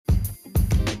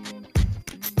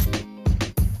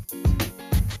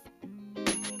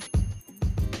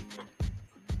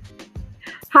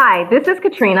Hi, this is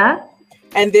Katrina.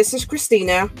 And this is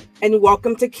Christina, and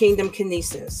welcome to Kingdom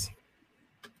Kinesis.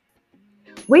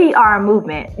 We are a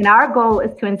movement, and our goal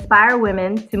is to inspire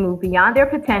women to move beyond their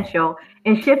potential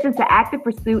and shift into active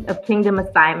pursuit of kingdom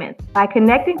assignments by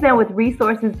connecting them with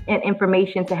resources and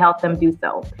information to help them do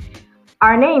so.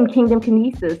 Our name, Kingdom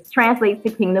Kinesis, translates to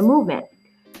kingdom movement.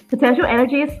 Potential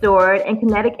energy is stored, and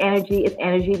kinetic energy is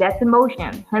energy that's in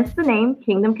motion, hence the name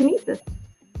Kingdom Kinesis.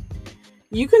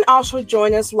 You can also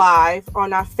join us live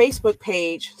on our Facebook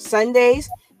page, Sundays,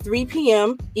 3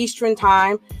 p.m. Eastern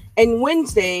Time, and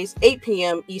Wednesdays, 8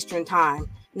 p.m. Eastern Time.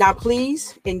 Now,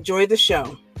 please enjoy the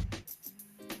show.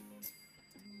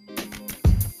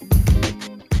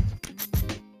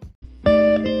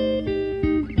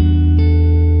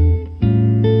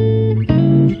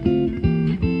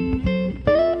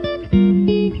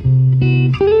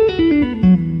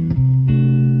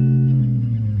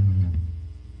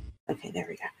 Okay, there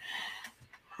we go.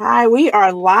 Hi, we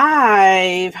are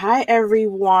live. Hi,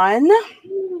 everyone.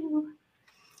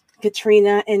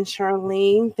 Katrina and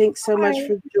Sharlene, thanks so much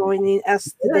for joining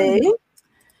us today.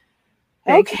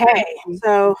 Okay,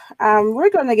 so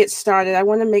we're going to get started. I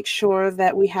want to make sure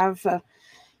that we have a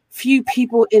few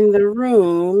people in the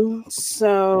room,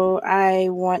 so I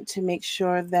want to make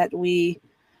sure that we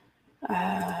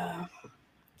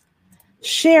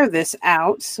share this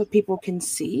out so people can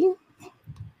see.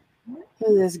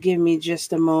 So just give me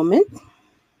just a moment.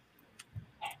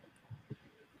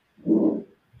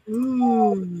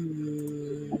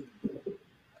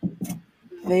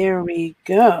 There we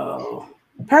go.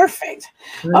 Perfect.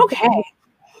 Okay.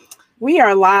 We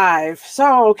are live.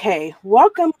 So, okay.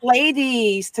 Welcome,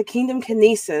 ladies, to Kingdom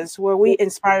Kinesis, where we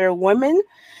inspire women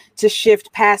to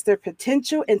shift past their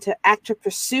potential into active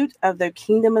pursuit of their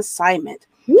kingdom assignment.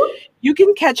 You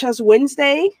can catch us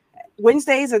Wednesdays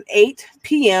at 8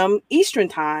 p.m. Eastern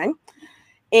Time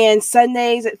and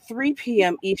Sundays at 3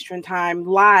 p.m. Eastern Time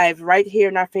live right here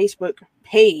on our Facebook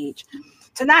page.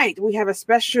 Tonight, we have a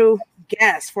special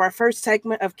guest for our first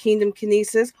segment of Kingdom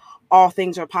Kinesis, All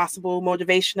Things Are Possible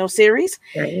motivational series.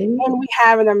 And we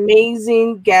have an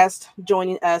amazing guest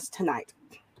joining us tonight.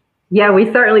 Yeah,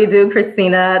 we certainly do,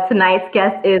 Christina. Tonight's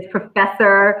guest is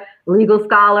Professor, legal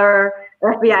scholar,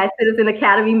 FBI Citizen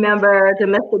Academy member,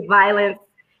 domestic violence,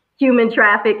 human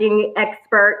trafficking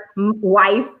expert,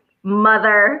 wife,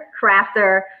 mother,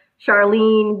 crafter,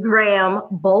 Sharlene Graham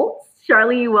Boltz.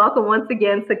 Sharlene, welcome once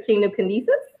again to Kingdom Kinesis.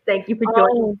 Thank you for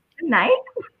joining us tonight.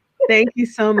 Thank you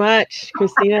so much,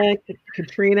 Christina,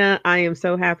 Katrina. I am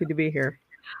so happy to be here.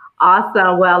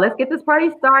 Awesome. Well, let's get this party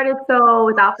started. So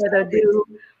without further ado,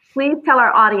 please tell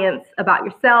our audience about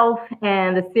yourself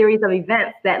and the series of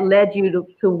events that led you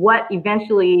to what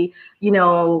eventually,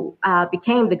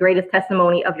 became the greatest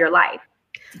testimony of your life.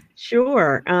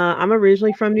 Sure. I'm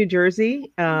originally from New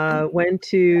Jersey, went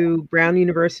to Brown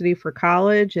University for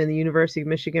college and the University of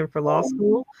Michigan for law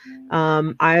school.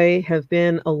 I have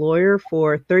been a lawyer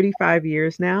for 35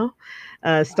 years now.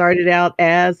 Started out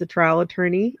as a trial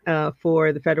attorney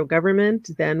for the federal government,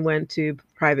 then went to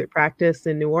private practice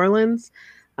in New Orleans.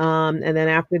 And then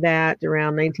after that,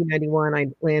 around 1991, I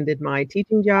landed my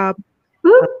teaching job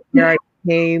where I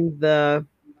became the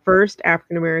first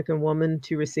African-American woman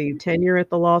to receive tenure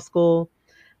at the law school.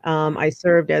 I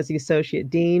served as the associate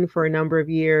dean for a number of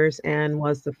years and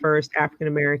was the first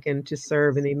African-American to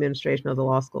serve in the administration of the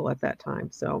law school at that time.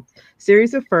 So,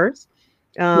 series of firsts.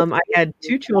 I had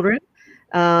two children.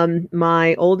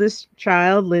 My oldest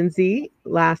child, Lindsay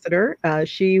Lassiter,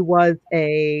 she was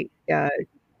a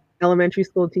elementary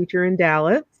school teacher in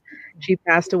Dallas. She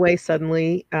passed away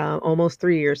suddenly almost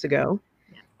 3 years ago.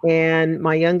 And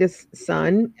my youngest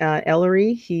son,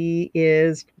 Ellery, he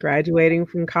is graduating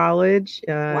from college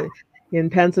in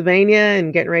Pennsylvania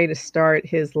and getting ready to start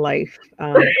his life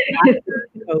after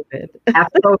COVID.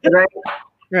 After COVID, right?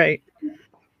 Right.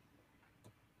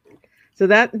 So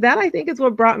that I think is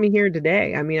what brought me here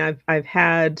today. I mean, I've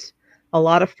had a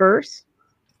lot of firsts,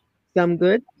 some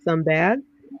good, some bad,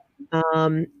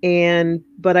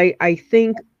 but I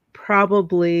think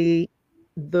probably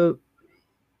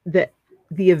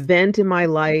the event in my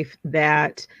life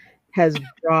that has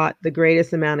brought the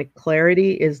greatest amount of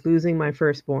clarity is losing my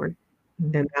firstborn.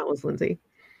 And that was Lindsay.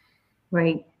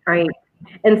 Right.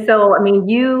 And so, I mean,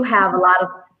 you have a lot of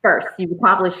firsts. You've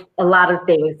accomplished a lot of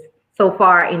things so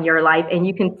far in your life, and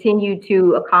you continue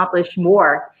to accomplish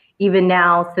more even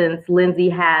now since Lindsay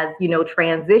has,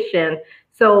 transitioned.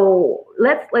 So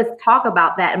let's talk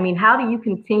about that. I mean, how do you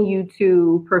continue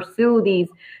to pursue these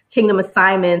kingdom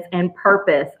assignments and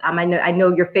purpose? I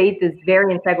know your faith is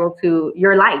very integral to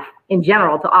your life in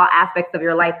general, to all aspects of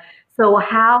your life. So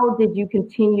how did you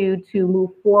continue to move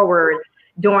forward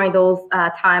during those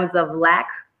times of lack,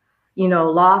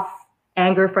 loss,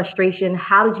 anger, frustration?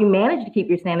 How did you manage to keep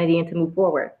your sanity and to move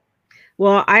forward?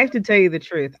 Well, I have to tell you the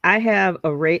truth. I have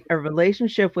a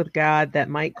relationship with God that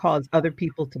might cause other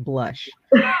people to blush.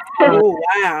 Oh,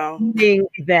 wow. Meaning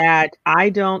that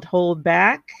I don't hold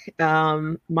back.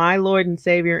 My Lord and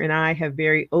Savior and I have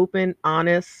very open,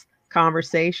 honest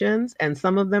conversations, and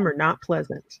some of them are not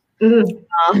pleasant. Mhm.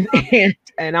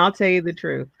 And I'll tell you the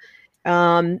truth.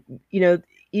 Um, you know,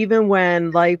 even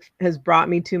when life has brought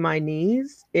me to my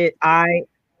knees, I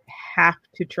have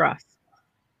to trust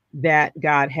that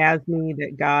God has me,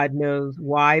 that God knows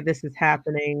why this is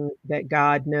happening, that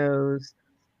God knows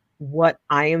what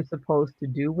I am supposed to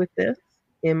do with this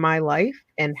in my life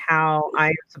and how I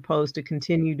am supposed to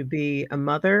continue to be a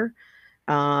mother,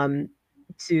 um,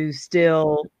 to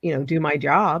still, do my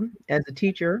job as a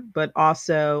teacher, but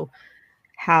also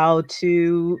how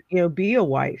to, be a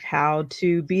wife, how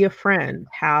to be a friend,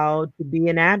 how to be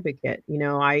an advocate.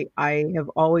 I have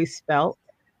always felt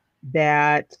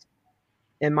that,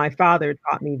 and my father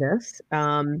taught me this,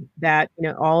 that,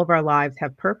 all of our lives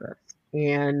have purpose.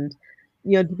 And,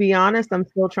 to be honest, I'm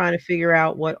still trying to figure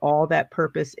out what all that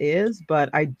purpose is, but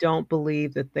I don't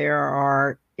believe that there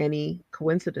are any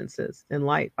coincidences in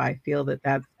life. I feel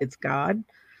that it's God.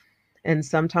 And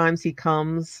sometimes he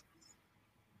comes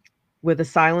with a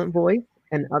silent voice,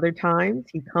 and other times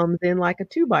he comes in like a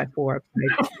 2x4.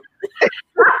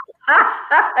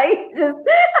 I just,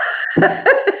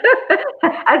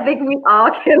 I think we all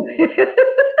can.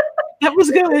 That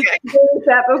was good.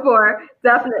 That before,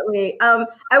 definitely. I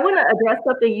want to address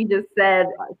something you just said,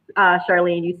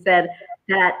 Charlene. You said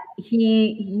that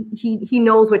he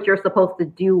knows what you're supposed to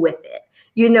do with it.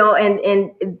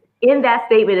 And in that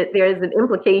statement, there is an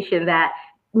implication that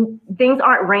things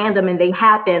aren't random and they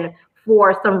happen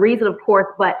for some reason, of course,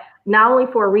 but not only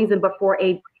for a reason, but for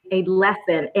a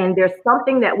lesson. And there's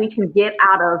something that we can get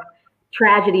out of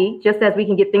tragedy, just as we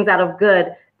can get things out of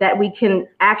good, that we can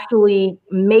actually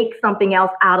make something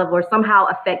else out of or somehow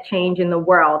affect change in the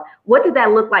world. What did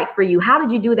that look like for you? How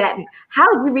did you do that?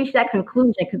 How did you reach that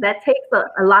conclusion? Because that takes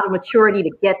a lot of maturity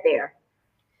to get there.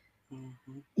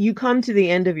 You come to the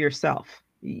end of yourself.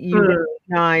 You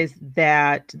recognize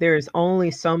that there's only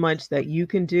so much that you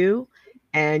can do,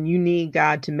 and you need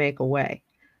God to make a way.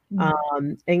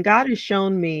 And God has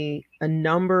shown me a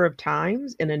number of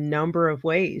times in a number of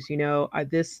ways.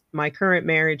 My current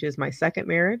marriage is my second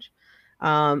marriage.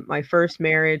 My first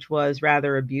marriage was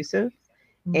rather abusive.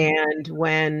 And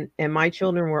my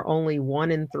children were only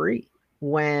 1 and 3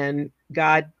 when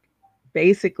God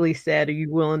basically said, "Are you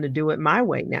willing to do it my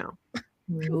way now?"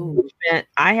 Which meant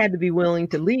I had to be willing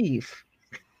to leave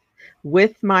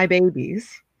with my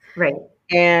babies, right,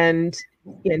 and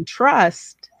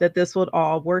trust that this would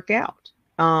all work out.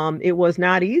 It was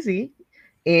not easy,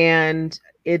 and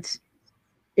it's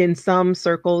in some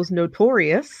circles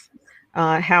notorious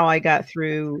how I got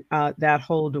through that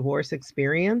whole divorce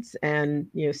experience, and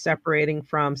separating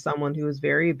from someone who was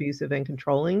very abusive and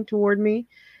controlling toward me.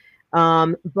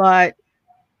 But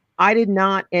I did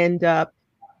not end up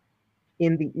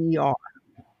in the ER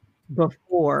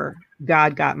before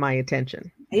God got my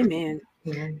attention. Amen.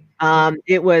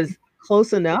 It was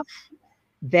close enough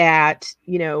that,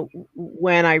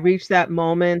 when I reached that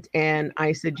moment and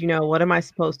I said, what am I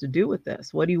supposed to do with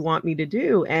this? What do you want me to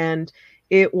do? And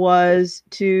it was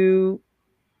to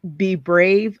be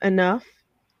brave enough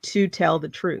to tell the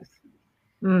truth,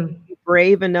 be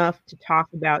brave enough to talk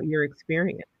about your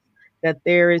experience, that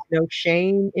there is no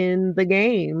shame in the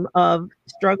game of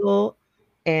struggle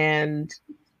and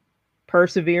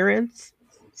perseverance,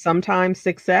 sometimes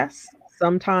success,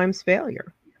 sometimes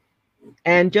failure.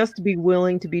 And just to be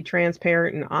willing to be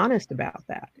transparent and honest about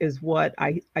that is what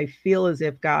I feel as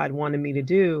if God wanted me to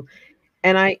do.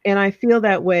 And I feel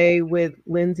that way with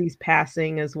Lindsay's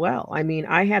passing as well. I mean,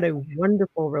 I had a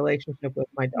wonderful relationship with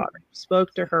my daughter,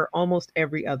 spoke to her almost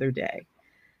every other day.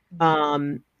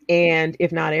 And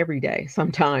if not every day,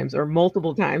 sometimes, or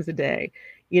multiple times a day.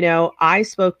 I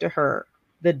spoke to her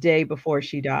the day before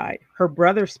she died. Her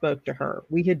brother spoke to her.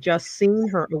 We had just seen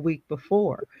her a week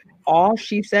before. All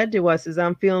she said to us is,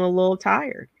 "I'm feeling a little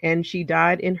tired." And she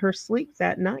died in her sleep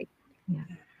that night. Yeah.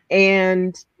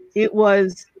 And it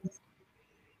was,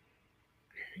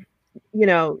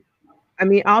 I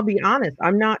mean, I'll be honest,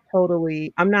 I'm not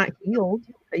healed.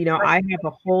 I have a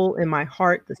hole in my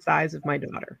heart the size of my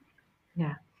daughter.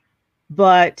 Yeah.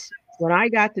 But when I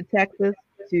got to Texas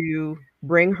to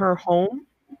bring her home,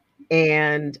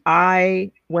 and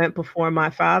I went before my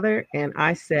father and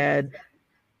I said,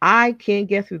 "I can't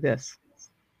get through this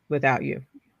without you."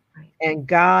 And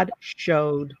God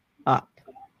showed up.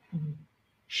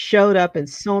 showed up in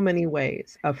so many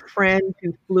ways. A friend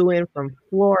who flew in from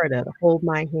Florida to hold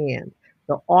my hand,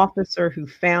 the officer who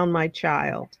found my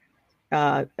child,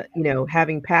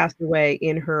 having passed away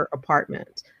in her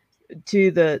apartment,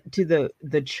 to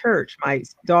the church. My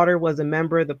daughter was a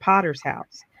member of the Potter's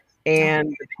House, and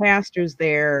the pastors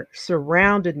there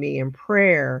surrounded me in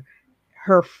prayer.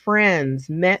 Her friends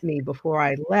met me before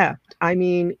I left. I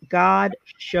mean, God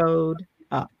showed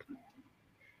up.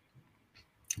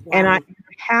 Wow. And I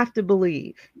have to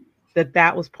believe that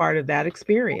that was part of that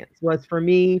experience, was for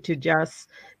me to just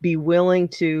be willing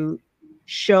to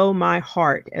show my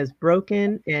heart as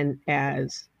broken and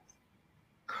as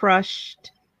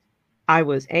crushed. I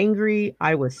was angry.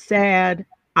 I was sad.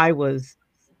 I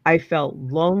felt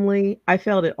lonely. I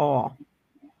felt it all.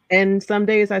 And some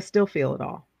days I still feel it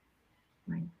all.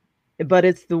 Right. But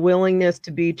it's the willingness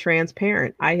to be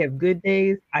transparent. I have good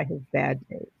days. I have bad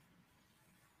days.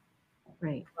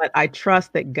 Right. But I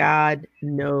trust that God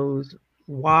knows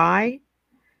why.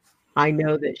 I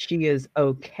know that she is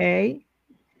okay.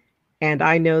 And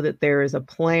I know that there is a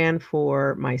plan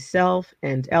for myself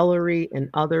and Ellery and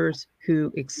others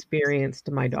who experienced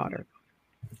my daughter.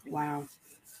 Wow.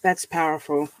 That's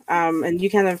powerful. And you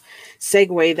kind of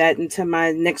segue that into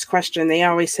my next question. They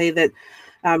always say that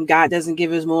God doesn't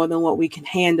give us more than what we can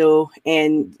handle.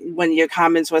 And one of your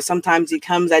comments was sometimes he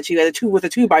comes at you with a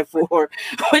 2x4,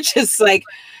 which is like,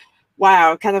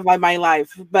 wow, kind of like my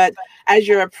life. But as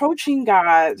you're approaching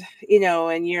God,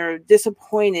 and you're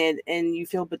disappointed and you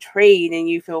feel betrayed and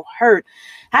you feel hurt,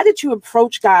 how did you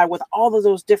approach God with all of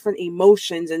those different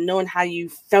emotions and knowing how you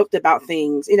felt about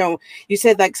things? You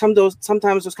said like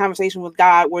sometimes those conversations with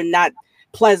God were not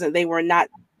pleasant. They were not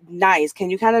nice.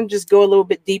 Can you kind of just go a little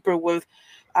bit deeper with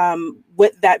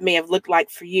what that may have looked like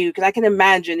for you? Because I can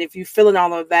imagine if you feeling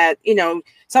all of that,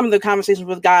 some of the conversations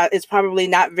with God is probably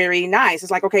not very nice.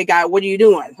 It's like, okay, God, what are you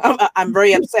doing? I'm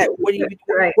very upset. What have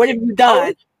you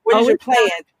done? What is your plan?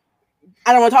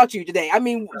 I don't want to talk to you today. I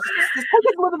mean, just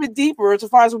take it a little bit deeper as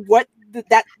far as what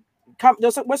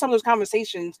what some of those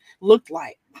conversations looked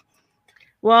like.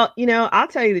 Well, I'll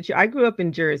tell you that I grew up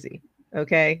in Jersey.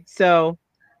 Okay. So,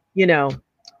 the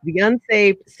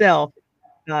unsaved self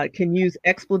can use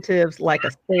expletives like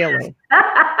a sailor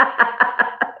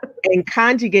and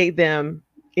conjugate them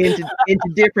into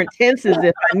different tenses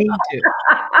if I need to.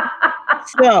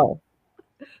 So,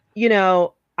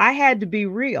 I had to be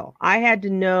real. I had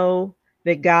to know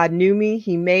that God knew me,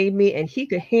 he made me, and he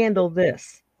could handle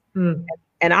this. Mm.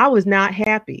 And I was not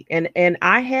happy. And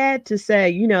I had to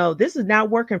say, this is not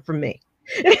working for me.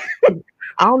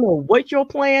 I don't know what your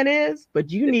plan is, but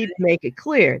you need to make it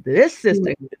clear that this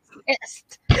system is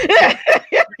pissed.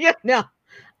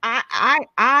 I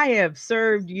have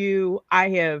served you. I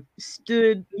have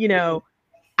stood,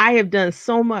 I have done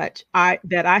so much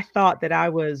that I thought that I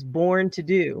was born to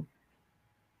do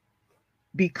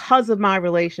because of my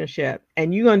relationship.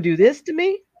 And you're going to do this to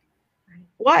me?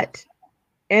 What?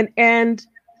 And and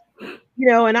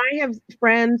I have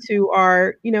friends who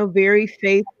are, very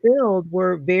faith-filled,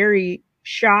 were very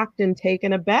shocked and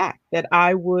taken aback that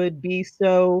I would be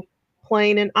so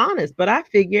plain and honest. But I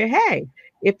figure, hey,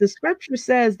 if the scripture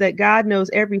says that God knows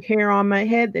every hair on my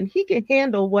head, then he can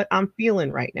handle what I'm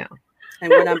feeling right now. And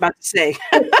what I'm about to say.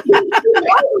 He knows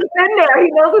what's in there.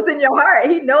 He knows what's in your heart.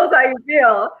 He knows how you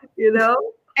feel,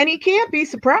 And he can't be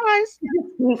surprised.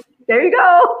 There you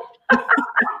go.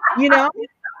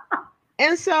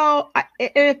 And so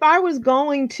if I was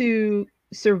going to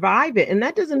survive it, and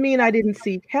that doesn't mean I didn't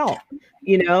seek help.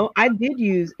 I did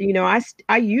use,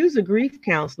 I use a grief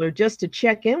counselor just to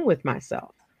check in with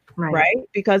myself. Right?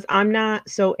 Because I'm not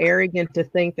so arrogant to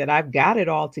think that I've got it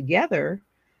all together.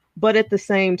 But at the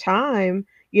same time,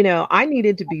 I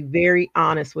needed to be very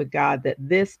honest with God that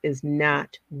this is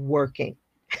not working.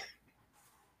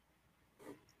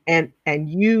 And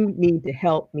you need to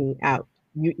help me out.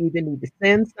 You either need to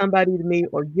send somebody to me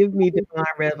or give me divine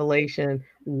revelation,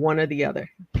 one or the other.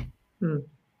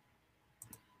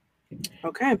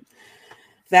 Okay.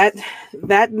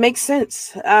 That makes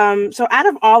sense. So out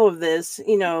of all of this,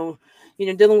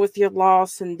 dealing with your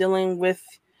loss and dealing with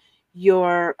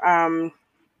your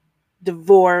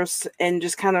divorce and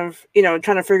just kind of, trying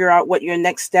to figure out what your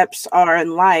next steps are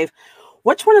in life,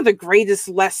 what's one of the greatest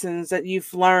lessons that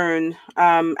you've learned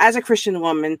as a Christian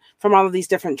woman from all of these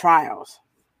different trials?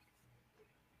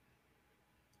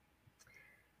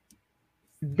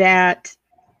 That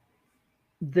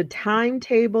the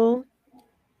timetable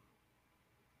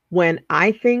when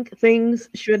I think things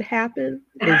should happen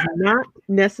is not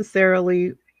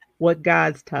necessarily what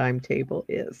God's timetable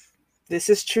is. This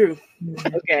is true.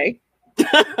 Okay.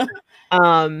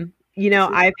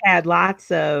 I've had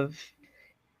lots of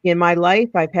In my life,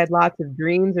 I've had lots of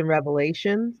dreams and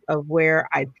revelations of where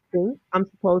I think I'm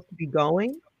supposed to be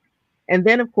going. And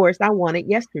then, of course, I want it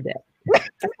yesterday.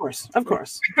 Of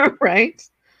course. Right?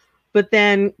 But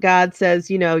then God says,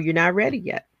 you're not ready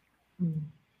yet. Mm.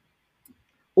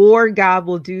 Or God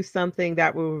will do something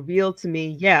that will reveal to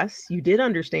me, yes, you did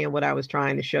understand what I was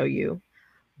trying to show you,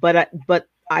 but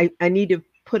I need to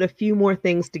put a few more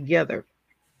things together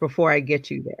before I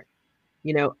get you there.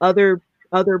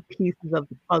 Other pieces of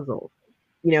the puzzle.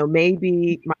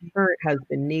 Maybe my current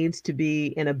husband needs to be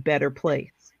in a better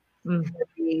place Mm. for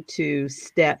me to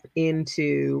step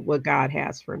into what God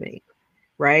has for me.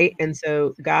 Right. And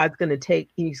so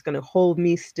he's going to hold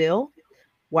me still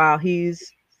while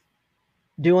he's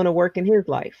doing a work in his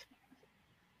life.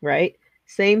 Right.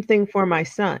 Same thing for my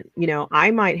son.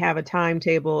 I might have a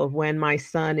timetable of when my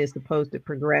son is supposed to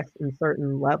progress in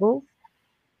certain levels,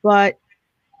 but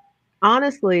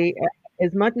honestly,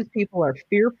 as much as people are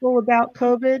fearful about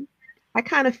COVID, I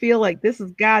kind of feel like this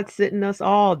is God sitting us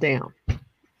all down.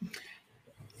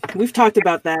 We've talked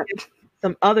about that.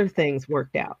 Some other things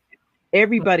worked out.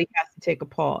 Everybody has to take a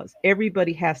pause.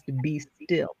 Everybody has to be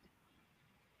still.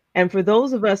 And for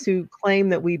those of us who claim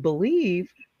that we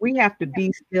believe, we have to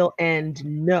be still and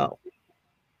know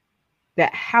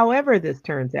that however this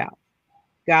turns out,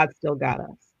 God still got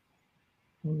us.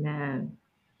 Amen.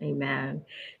 Amen.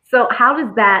 So how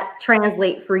does that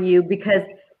translate for you? Because,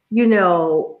 you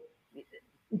know,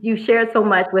 you shared so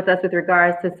much with us with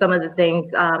regards to some of the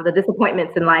things, the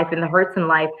disappointments in life and the hurts in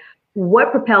life.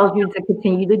 What propels you to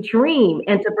continue to dream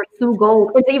and to pursue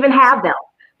goals and to even have them?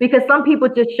 Because some people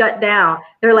just shut down.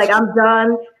 They're like, I'm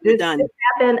done. This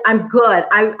happened. I'm good.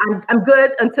 I'm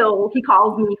good until he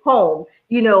calls me home.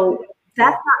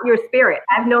 That's not your spirit.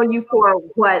 I've known you for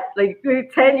what, like 10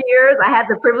 years. I had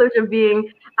the privilege of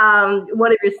being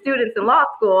one of your students in law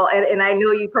school, and I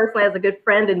know you personally as a good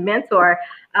friend and mentor.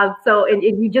 And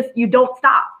you don't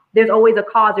stop. There's always a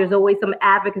cause. There's always some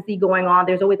advocacy going on.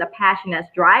 There's always a passion that's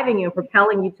driving you and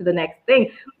propelling you to the next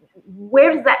thing.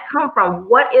 Where does that come from?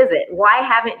 What is it? Why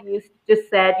haven't you just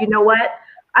said, you know what?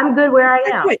 I'm good where I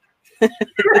am.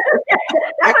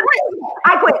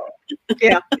 I quit.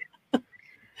 Yeah.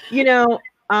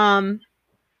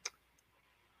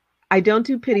 I don't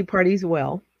do pity parties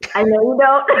well. I know you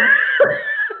don't.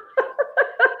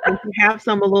 And perhaps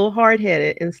I'm a little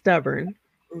hard-headed and stubborn.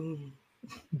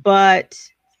 But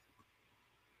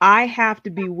I have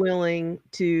to be willing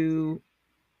to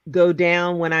go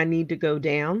down when I need to go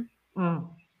down. Mm.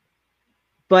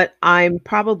 But I'm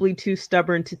probably too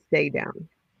stubborn to stay down.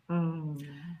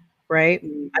 Right?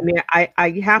 I mean,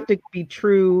 I have to be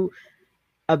true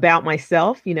about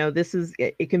myself.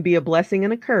 It can be a blessing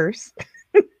and a curse,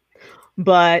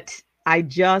 but I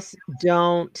just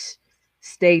don't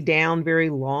stay down very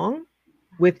long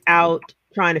without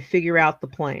trying to figure out the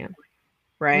plan.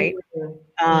 Right.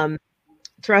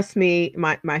 Trust me,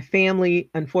 my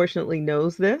family unfortunately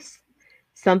knows this.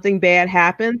 Something bad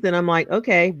happens and I'm like,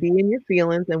 okay, be in your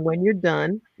feelings. And when you're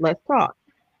done, let's talk.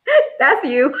 That's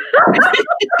you.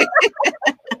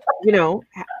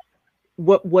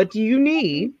 What do you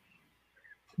need?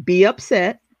 Be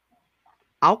upset.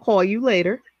 I'll call you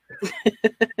later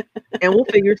and we'll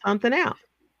figure something out.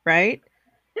 Right.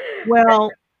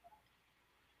 Well,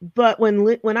 but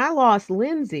when I lost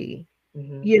Lindsay,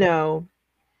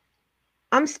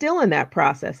 I'm still in that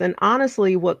process. And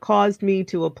honestly, what caused me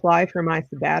to apply for my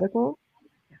sabbatical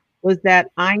was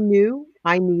that I knew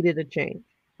I needed a change.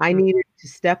 I needed to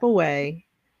step away.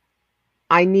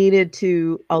 I needed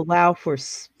to allow for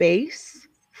space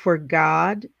for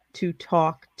God to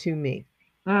talk to me.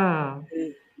 And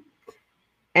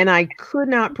I could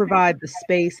not provide the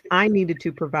space I needed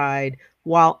to provide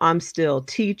while I'm still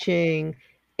teaching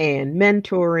and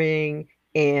mentoring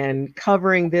and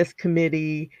covering this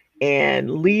committee and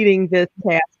leading this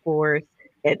task force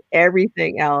and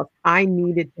everything else. I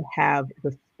needed to have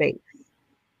the space.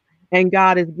 And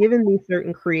God has given me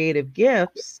certain creative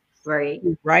gifts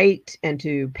to write and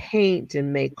to paint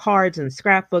and make cards and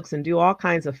scrapbooks and do all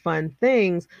kinds of fun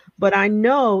things. But I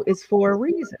know it's for a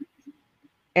reason.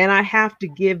 And I have to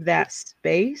give that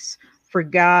space for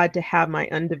God to have my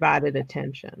undivided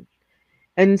attention.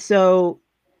 And so,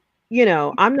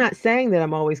 I'm not saying that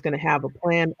I'm always going to have a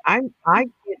plan. I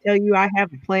can't tell you I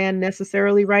have a plan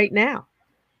necessarily right now.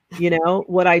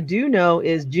 What I do know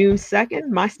is June 2nd,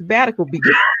 my sabbatical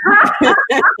begins.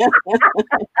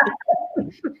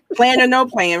 Plan or no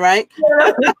plan, right?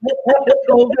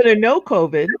 COVID or no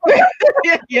COVID,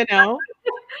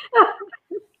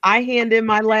 I hand in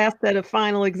my last set of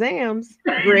final exams,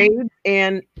 grades,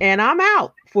 and I'm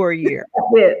out for a year.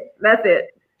 That's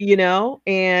it.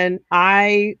 And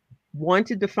I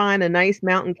wanted to find a nice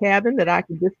mountain cabin that I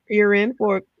could disappear in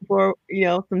for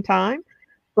some time.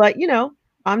 But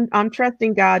I'm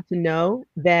trusting God to know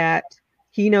that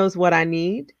He knows what I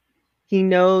need. He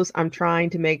knows I'm trying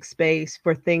to make space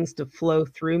for things to flow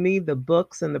through me, the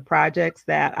books and the projects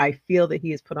that I feel that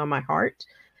He has put on my heart.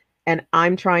 And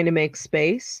I'm trying to make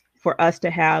space for us to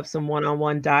have some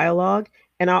one-on-one dialogue.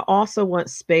 And I also want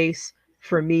space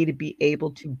for me to be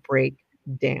able to break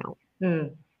down.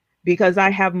 Because I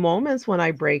have moments when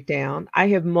I break down. I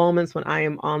have moments when I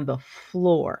am on the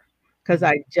floor because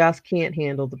I just can't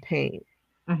handle the pain.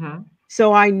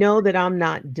 So I know that I'm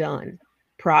not done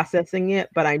processing it,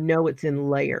 but I know it's in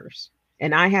layers.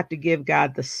 And I have to give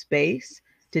God the space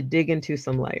to dig into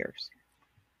some layers.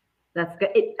 That's good.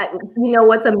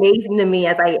 What's amazing to me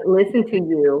as I listen to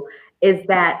you is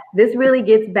that this really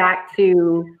gets back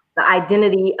to the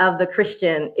identity of the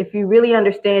Christian. If you really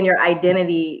understand your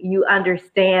identity, you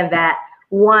understand that,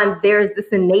 one, there's this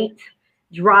innate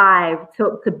drive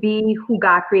to be who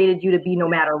God created you to be no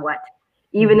matter what,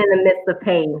 even in the midst of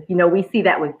pain. We see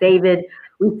that with David.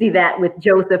 We see that with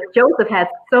Joseph. Joseph had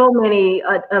so many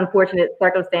unfortunate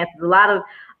circumstances, a lot of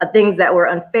things that were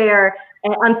unfair,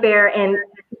 and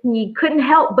he couldn't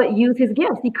help but use his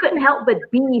gifts. He couldn't help but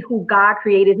be who God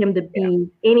created him to be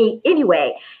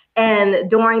anyway. And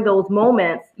during those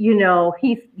moments, he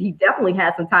definitely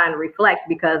had some time to reflect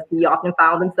because he often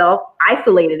found himself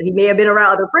isolated. He may have been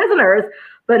around other prisoners,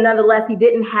 but nonetheless, he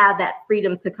didn't have that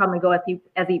freedom to come and go as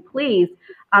he pleased.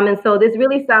 And so this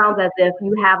really sounds as if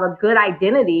you have a good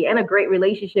identity and a great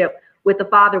relationship with the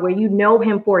Father where you know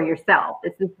Him for yourself.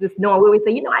 It's this knowing where we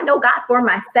say, I know God for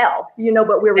myself,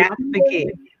 but we're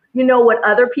repeating, what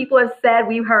other people have said.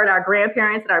 We've heard our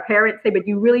grandparents and our parents say, but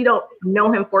you really don't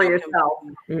know Him for yourself.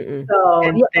 So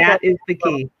and that is the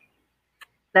key.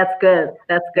 That's good.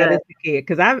 That's good. That is the key.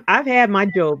 Because I've had my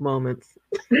Job moments.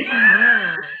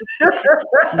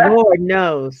 Lord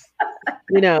knows.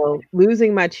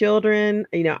 Losing my children,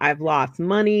 I've lost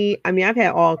money. I mean, I've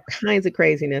had all kinds of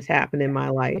craziness happen in my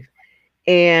life.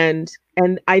 And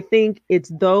I think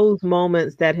it's those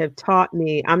moments that have taught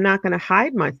me I'm not going to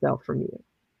hide myself from you.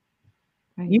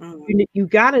 You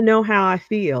got to know how I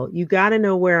feel. You got to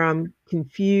know where I'm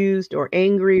confused or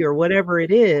angry or whatever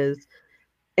it is.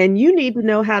 And you need to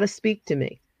know how to speak to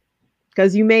me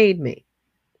because you made me.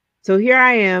 So here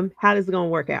I am. How is it going to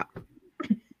work out?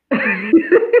 I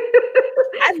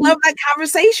love that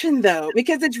conversation though,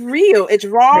 because it's real, it's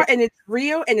raw, and it's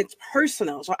real, and it's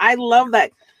personal. So I love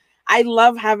that. I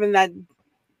love having that,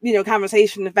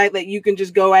 conversation. The fact that you can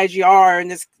just go as you are and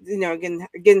just,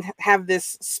 again, have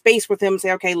this space with him.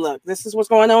 Say, okay, look, this is what's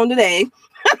going on today.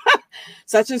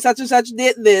 Such and such and such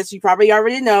did this. You probably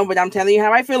already know, but I'm telling you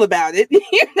how I feel about it.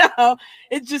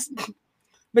 It just,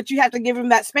 but you have to give him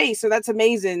that space. So that's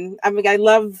amazing. I mean, I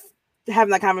love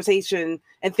having that conversation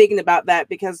and thinking about that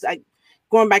because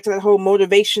going back to that whole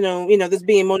motivational, this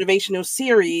being motivational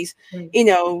series,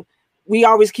 we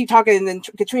always keep talking, and then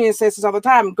Katrina says this all the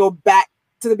time, go back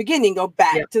to the beginning, go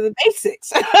back to the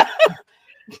basics.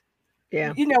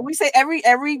 We say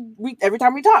every week, every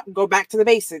time we talk, go back to the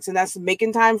basics. And that's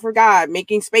making time for God,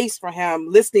 making space for Him,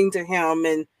 listening to Him.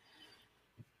 And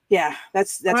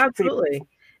that's absolutely.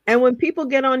 And when people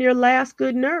get on your last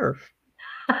good nerve,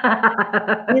 there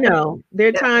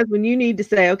are times when you need to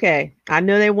say, okay, I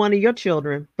know they're one of your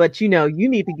children, but you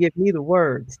need to give me the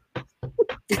words.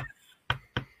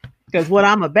 Because what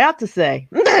I'm about to say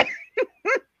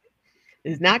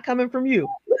is not coming from you.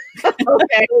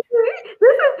 Okay.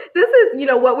 This is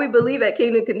what we believe at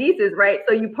Kingdom Kinesis, right?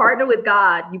 So you partner with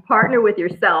God, you partner with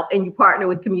yourself, and you partner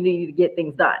with community to get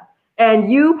things done.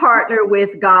 And you partner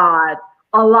with God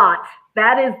a lot.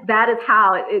 That is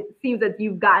how it seems that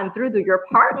you've gotten through your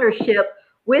partnership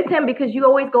with Him, because you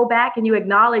always go back and you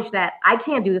acknowledge that I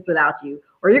can't do this without you,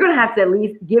 or you're going to have to at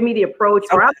least give me the approach,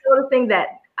 or I'm noticing that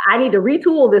I need to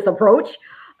retool this approach.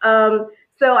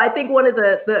 So I think one of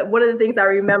the things I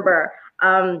remember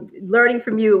learning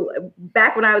from you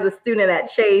back when I was a student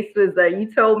at Chase was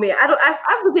you told me, I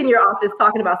was in your office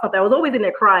talking about something. I was always in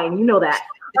there crying. You know that.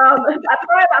 I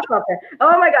cried about something.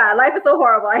 Oh my God, life is so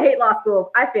horrible. I hate law school.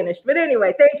 I finished. But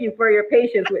anyway, thank you for your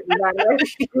patience with me. Love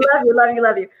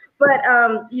you. But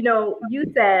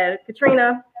you said,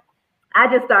 Katrina, I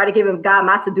just started giving God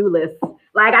my to-do list.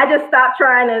 Like I just stopped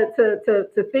trying to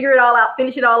figure it all out,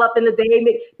 finish it all up in the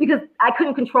day, because I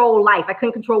couldn't control life. I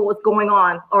couldn't control what's going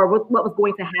on or what was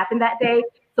going to happen that day.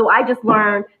 So I just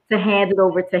learned to hand it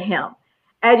over to Him.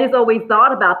 I just always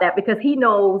thought about that because He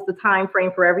knows the time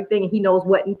frame for everything. He knows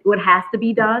what has to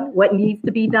be done, what needs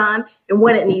to be done, and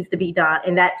when it needs to be done.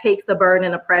 And that takes the burden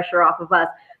and the pressure off of us.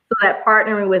 So that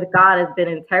partnering with God has been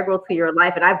integral to your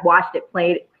life. And I've watched it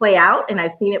play out, and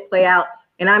I've seen it play out.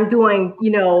 And I'm doing,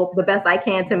 the best I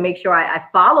can to make sure I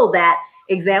follow that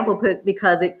example,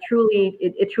 because it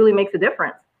truly makes a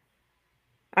difference.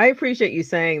 I appreciate you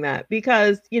saying that,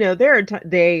 because, there are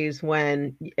days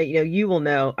when, you will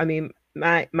know. I mean,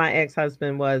 my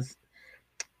ex-husband was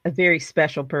a very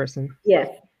special person. Yes.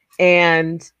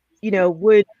 And,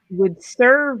 would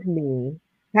serve me,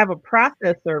 have a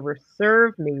process server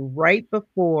serve me right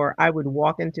before I would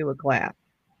walk into a class.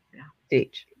 Yeah.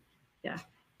 Teach.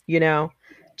 Yeah.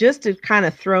 Just to kind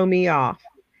of throw me off.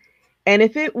 And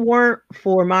if it weren't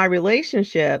for my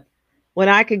relationship, when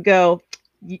I could go,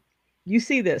 you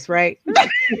see this, right?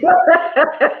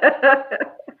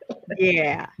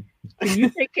 Yeah. Can you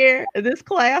take care of this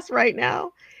class right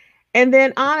now? And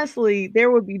then honestly,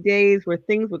 there would be days where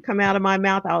things would come out of my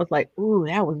mouth. I was like, ooh,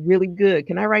 that was really good.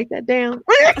 Can I write that down?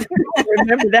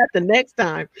 Remember that the next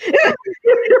time.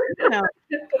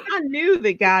 I knew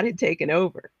that God had taken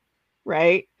over,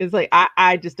 right? It's like,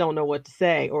 I just don't know what to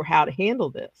say or how to handle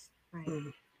this. Right.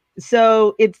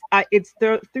 So it's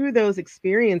through those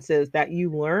experiences that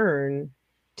you learn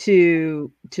to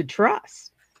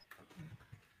trust.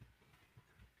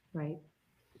 Right.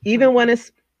 Even when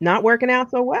it's not working out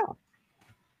so well.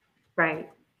 Right.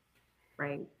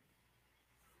 Right.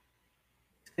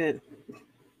 Good.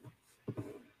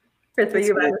 Chris, were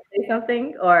you about to say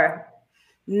something, or?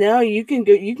 No, you can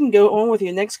go on with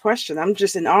your next question. I'm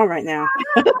just in awe right now.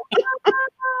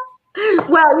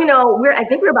 Well, I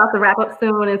think we're about to wrap up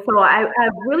soon, and so I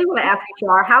really want to ask you,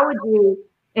 Char, how would you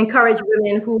encourage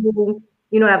women who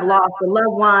have lost a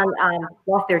loved one,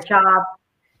 lost their job,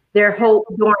 their hope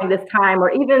during this time,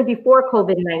 or even before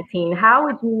COVID-19? How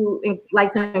would you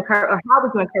like to encourage, or how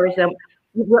would you encourage them?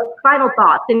 What final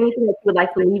thoughts? Anything that you would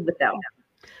like to leave with them?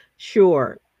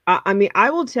 Sure. I mean, I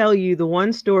will tell you the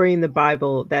one story in the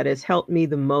Bible that has helped me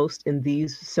the most in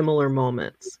these similar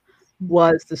moments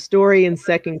was the story in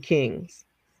 2 Kings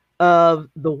of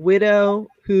the widow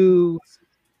who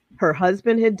her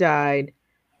husband had died.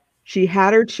 She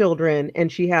had her children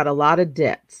and she had a lot of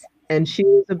debts, and she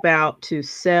was about to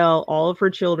sell all of her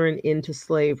children into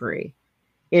slavery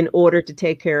in order to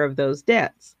take care of those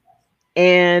debts.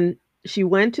 And she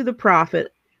went to the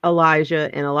prophet Elijah,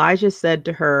 and Elijah said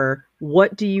to her,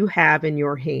 "What do you have in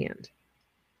your hand?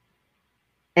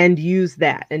 And use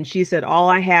that." And she said, "All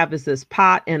I have is this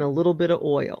pot and a little bit of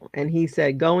oil." And he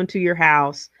said, "Go into your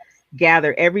house,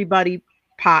 gather everybody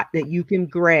pot that you can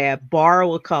grab,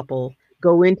 borrow a couple,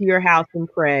 go into your house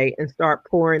and pray and start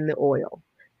pouring the oil."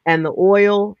 And the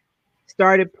oil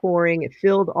started pouring. It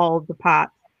filled all of the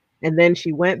pots. And then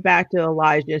she went back to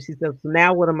Elijah and she said, "So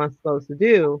now what am I supposed to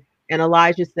do?" And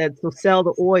Elijah said, "So sell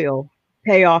the oil,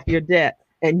 pay off your debt,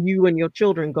 and you and your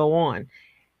children go on."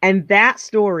 And that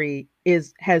story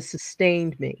has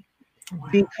sustained me. Wow.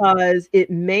 Because it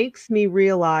makes me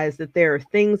realize that there are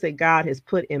things that God has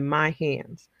put in my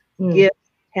hands,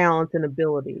 gifts, talents, and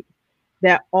abilities,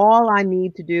 that all I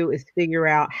need to do is figure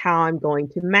out how I'm going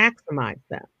to maximize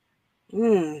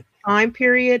them. Time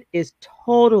period is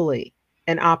totally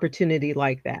an opportunity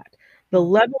like that. The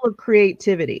level of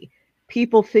creativity,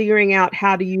 people figuring out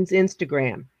how to use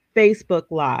Instagram, Facebook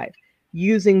Live,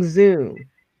 using Zoom,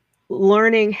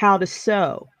 learning how to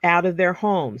sew out of their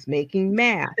homes, making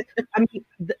math. I mean,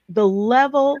 the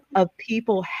level of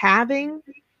people having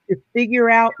to figure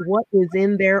out what is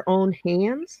in their own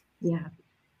hands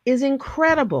is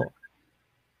incredible.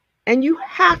 And you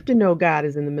have to know God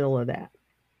is in the middle of that.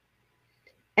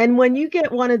 And when you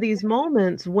get one of these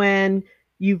moments when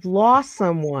you've lost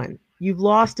someone, you've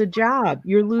lost a job,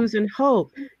 you're losing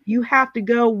hope, you have to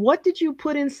go, what did you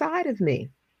put inside of me?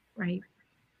 Right.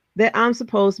 That I'm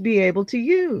supposed to be able to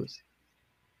use.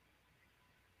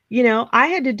 I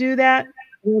had to do that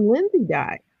when Lindsay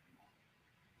died,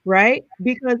 right?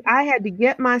 Because I had to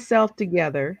get myself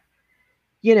together,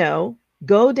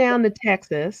 go down to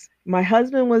Texas. My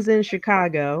husband was in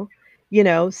Chicago.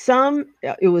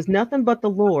 It was nothing but the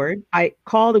Lord. I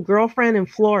called a girlfriend in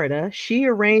Florida. She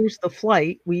arranged the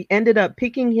flight. We ended up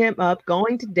picking him up,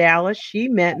 going to Dallas. She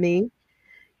met me.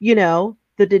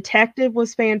 The detective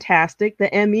was fantastic. The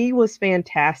ME was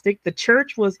fantastic. The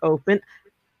church was open.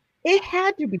 It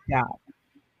had to be God.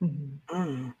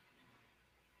 Mm-hmm.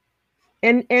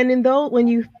 And when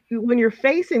you're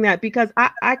facing that, because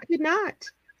I could not.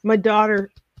 My daughter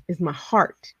is my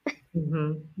heart.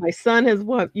 Mm-hmm. My son is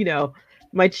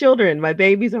my children, my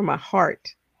babies are my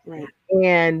heart. Right.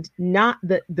 And not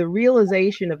the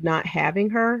realization of not having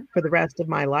her for the rest of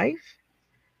my life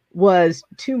was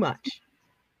too much.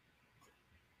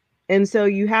 And so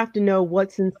you have to know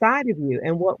what's inside of you.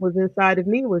 And what was inside of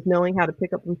me was knowing how to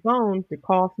pick up the phone to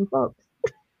call some folks.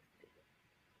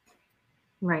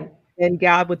 Right. And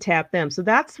God would tap them. So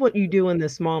that's what you do in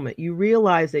this moment. You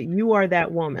realize that you are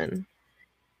that woman,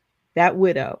 that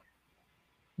widow,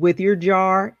 with your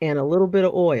jar and a little bit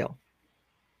of oil.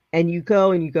 And you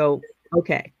go,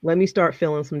 okay, let me start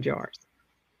filling some jars.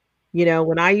 You know,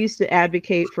 when I used to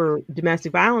advocate for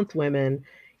domestic violence women,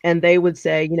 and they would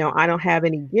say, you know, I don't have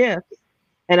any gifts.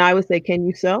 And I would say, can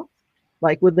you sew?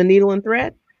 Like with the needle and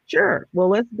thread? Sure. Well,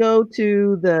 let's go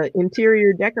to the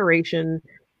interior decoration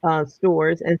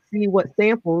stores and see what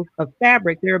samples of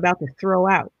fabric they're about to throw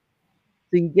out.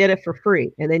 So you get it for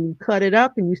free. And then you cut it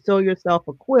up and you sew yourself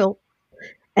a quilt.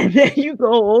 And then you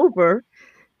go over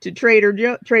to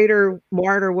Trader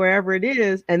Mart or wherever it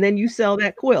is, and then you sell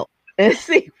that quilt and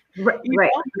see. Right.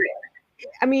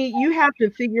 I mean, you have to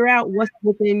figure out what's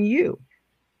within you.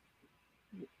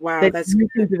 Wow, that that's you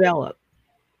can good. develop.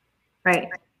 Right.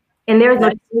 And there's no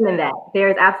shame in that.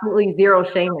 There's absolutely zero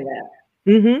shame in that.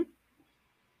 Mm-hmm.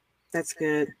 That's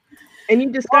good. And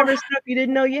you discover stuff you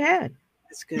didn't know you had.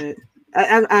 That's good.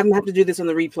 I'm gonna have to do this on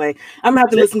the replay. I'm gonna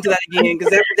have to listen to that again because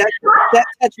that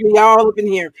touched me all up in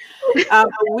here.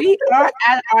 We are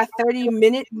at our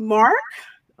 30-minute mark.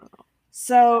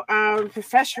 So,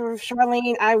 Professor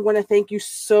Sharlene, I want to thank you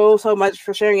so much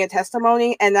for sharing your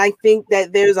testimony, and I think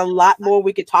that there's a lot more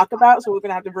we could talk about. So we're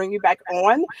gonna have to bring you back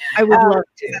on. I would love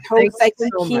to. Thank you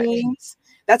so much.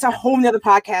 That's a whole nother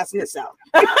podcast in itself.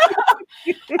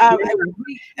 I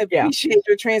really appreciate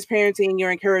your transparency and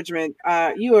your encouragement.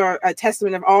 You are a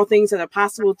testament of all things that are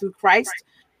possible through Christ,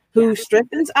 who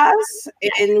strengthens us,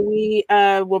 and we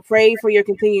will pray for your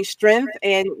continued strength.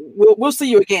 And we'll see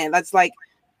you again. That's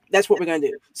what we're gonna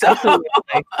do. So,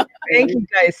 thank you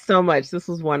guys so much. This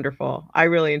was wonderful. I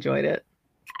really enjoyed it.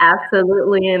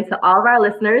 Absolutely. And to all of our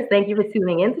listeners, thank you for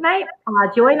tuning in tonight.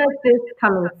 Join us this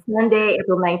coming Sunday,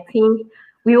 April 19th.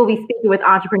 We will be speaking with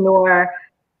entrepreneur,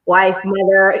 wife,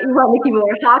 mother, Nikki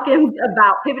Moore Hawkins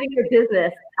about pivoting your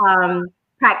business,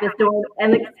 practice during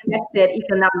unexpected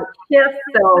economic shifts.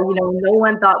 So, no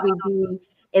one thought we'd be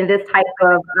in this type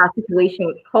of situation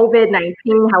with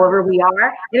COVID-19, however we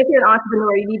are. And if you're an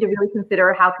entrepreneur, you need to really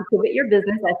consider how to pivot your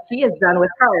business as she has done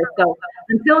with hers. So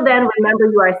until then,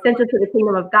 remember you are essential to the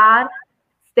kingdom of God.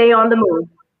 Stay on the move.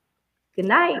 Good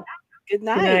night. Good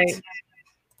night.